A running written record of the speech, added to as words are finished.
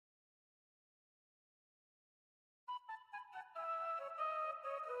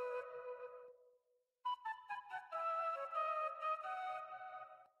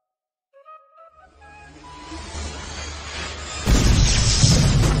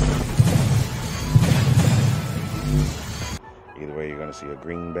to see a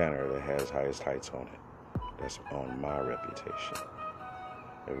green banner that has Highest Heights on it. That's on my reputation.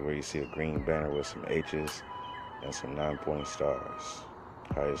 Everywhere you see a green banner with some H's and some 9-point stars.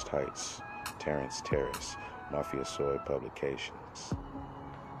 Highest Heights, Terrence Terrace, MafiaSoyPublications.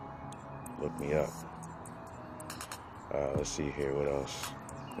 Look me up. Let's see here, what else?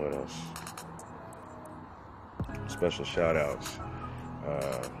 Special shout outs.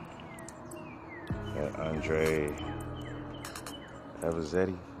 Andre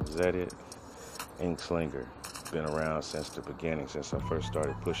Avazetti, is that it? Ink Slinger. Been around since the beginning, since I first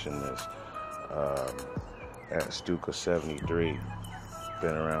started pushing this. At Stuka 73.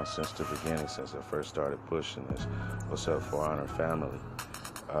 Been around since the beginning, since I first started pushing this. What's up, For Honor Family?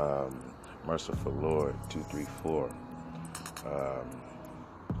 Merciful Lord 234.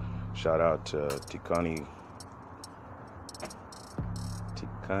 Shout out to Tikani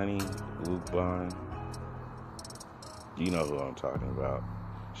Ubon. You know who I'm talking about.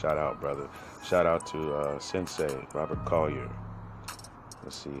 Shout out, brother. Shout out to Sensei Robert Collier.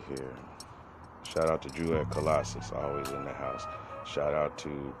 Let's see here. Shout out to Drew at Colossus, always in the house. Shout out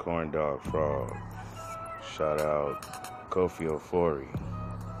to Corn Dog Frog. Shout out Kofi Ofori.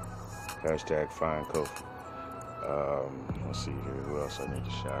 Hashtag Find Kofi. Let's see here. Who else I need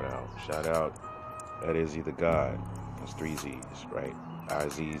to shout out? Shout out That Izzy the God. That's 3 Z's, right?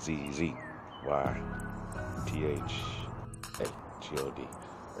 IZZZ. Y. THAGOD.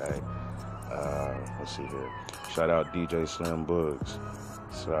 Right? Let's see here. Shout out DJ Slim Boogs.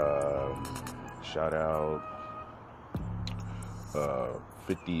 Shout out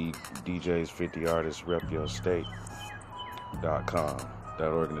 50 DJs, 50 artists, repyourstate.com, that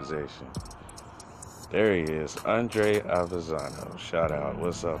organization. There he is, Andre Avazano. Shout out.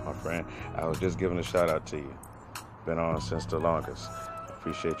 What's up, my friend? I was just giving a shout out to you. Been on since the longest.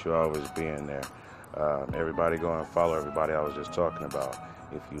 Appreciate you always being there. Everybody go and follow everybody I was just talking about.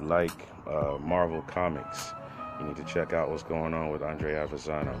 If you like Marvel Comics, you need to check out what's going on with Andre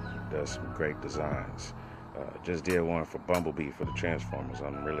Avazano. Does some great designs. Just did one for Bumblebee for the Transformers.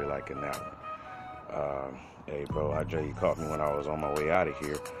 I'm really liking that one. Hey, bro, Andre, you caught me when I was on my way out of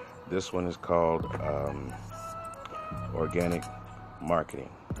here. This one is called Organic Marketing.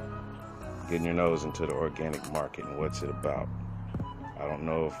 Getting your nose into the organic market and what's it about. I don't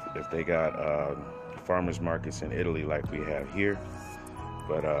know if they got farmers markets in Italy like we have here,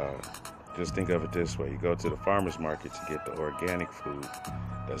 but just think of it this way. You go to the farmer's market to get the organic food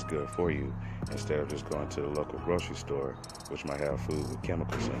that's good for you instead of just going to the local grocery store, which might have food with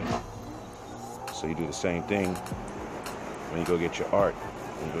chemicals in it. So you do the same thing when you go get your art,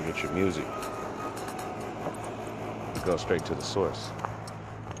 when you go get your music. You go straight to the source.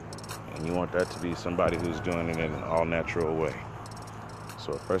 And you want that to be somebody who's doing it in an all-natural way.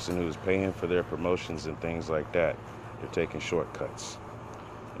 So a person who's paying for their promotions and things like that, they're taking shortcuts.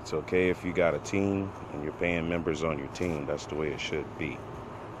 It's okay if you got a team and you're paying members on your team. That's the way it should be.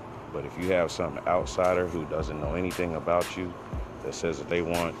 But if you have some outsider who doesn't know anything about you, that says that they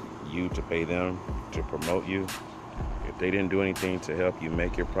want you to pay them to promote you, if they didn't do anything to help you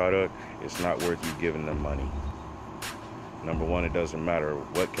make your product, it's not worth you giving them money. Number one, it doesn't matter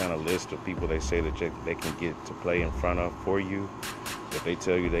what kind of list of people they say that they can get to play in front of for you. If they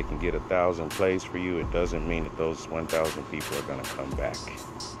tell you they can get 1,000 plays for you, it doesn't mean that those 1,000 people are going to come back.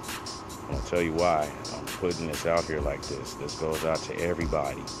 I'm going to tell you why I'm putting this out here like this. This goes out to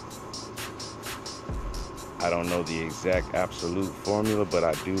everybody. I don't know the exact absolute formula, but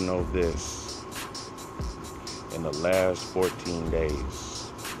I do know this. In the last 14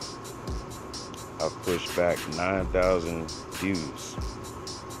 days, I've pushed back 9,000 views.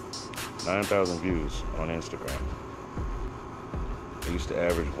 9,000 views on Instagram. I used to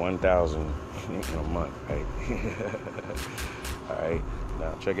average 1,000 in a month, right? All right.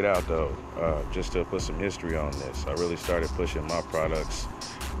 Now, check it out, though. Just to put some history on this, I really started pushing my products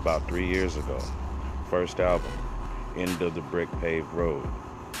about 3 years ago. First album, End of the Brick Paved Road.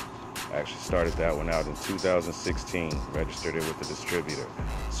 I actually started that one out in 2016, registered it with the distributor,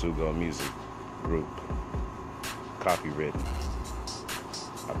 Sugo Music Group, copywritten.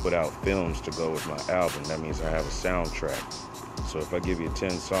 I put out films to go with my album. That means I have a soundtrack. So if I give you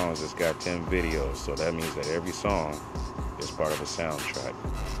 10 songs, it's got 10 videos. So that means that every song is part of a soundtrack.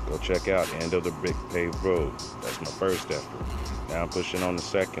 Go check out End of the Brick Paved Road. That's my first effort. Now I'm pushing on the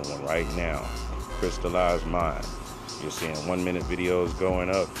second one right now, Crystallized Mind. You're seeing 1-minute videos going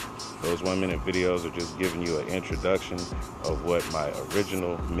up. Those 1-minute videos are just giving you an introduction of what my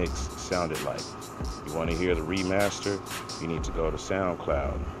original mix sounded like. You want to hear the remaster? You need to go to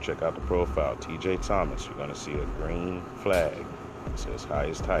SoundCloud. Check out the profile, TJ Thomas. You're going to see a green flag. It says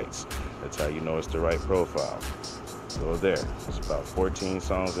Highest Heights. That's how you know it's the right profile. Go there. It's about 14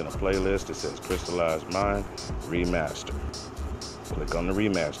 songs in a playlist. It says Crystallized Mind Remaster. Click on the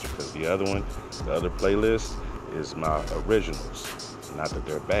remaster, because the other playlist is my originals. Not that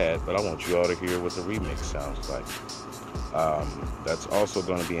they're bad, but I want you all to hear what the remix sounds like. That's also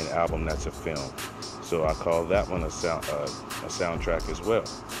going to be an album that's a film. So I call that one a soundtrack as well.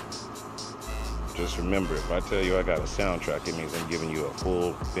 Just remember, if I tell you I got a soundtrack, it means I'm giving you a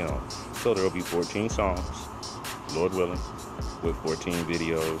full film. So there will be 14 songs, Lord willing, with 14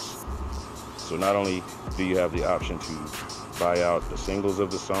 videos. So not only do you have the option to buy out the singles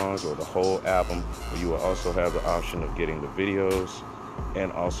of the songs or the whole album, but you will also have the option of getting the videos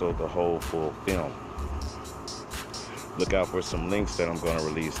and also the whole full film. Look out for some links that I'm going to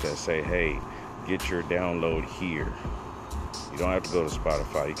release that say, hey, get your download here. You don't have to go to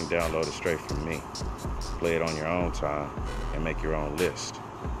Spotify. You can download it straight from me. Play it on your own time and make your own list.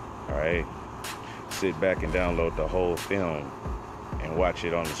 All right? Sit back and download the whole film and watch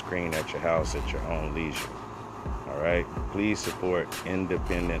it on the screen at your house at your own leisure. All right? Please support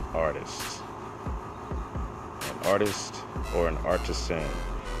independent artists. An artist or an artisan.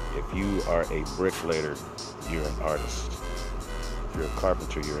 If you are a bricklayer, you're an artist. If you're a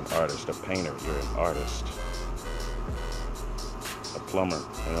carpenter, you're an artist. A painter, you're an artist. A plumber,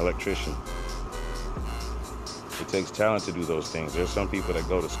 an electrician. It takes talent to do those things. There's some people that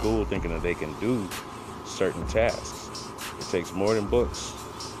go to school thinking that they can do certain tasks. It takes more than books.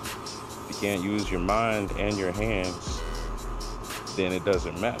 If you can't use your mind and your hands, then it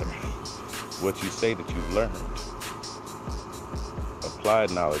doesn't matter what you say that you've learned.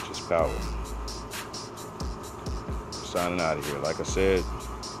 Applied knowledge is power. Signing out of here. Like I said,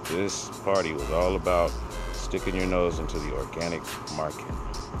 this party was all about sticking your nose into the organic market.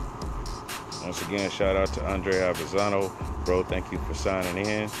 Once again, shout out to Andre Avizano. Bro, thank you for signing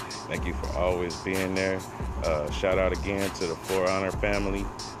in. Thank you for always being there. Shout out again to the For Honor family.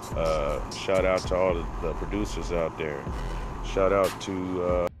 Shout out to all the producers out there. Shout out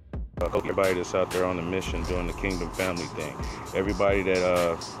to everybody that's out there on the mission doing the Kingdom Family thing. Everybody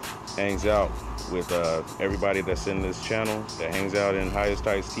that hangs out with everybody that's in this channel, that hangs out in Highest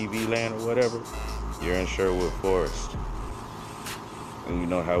Heights TV land or whatever, you're in Sherwood Forest. And you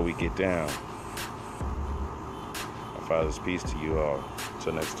know how we get down. My Father's peace to you all.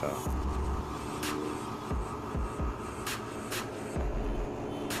 Until next time.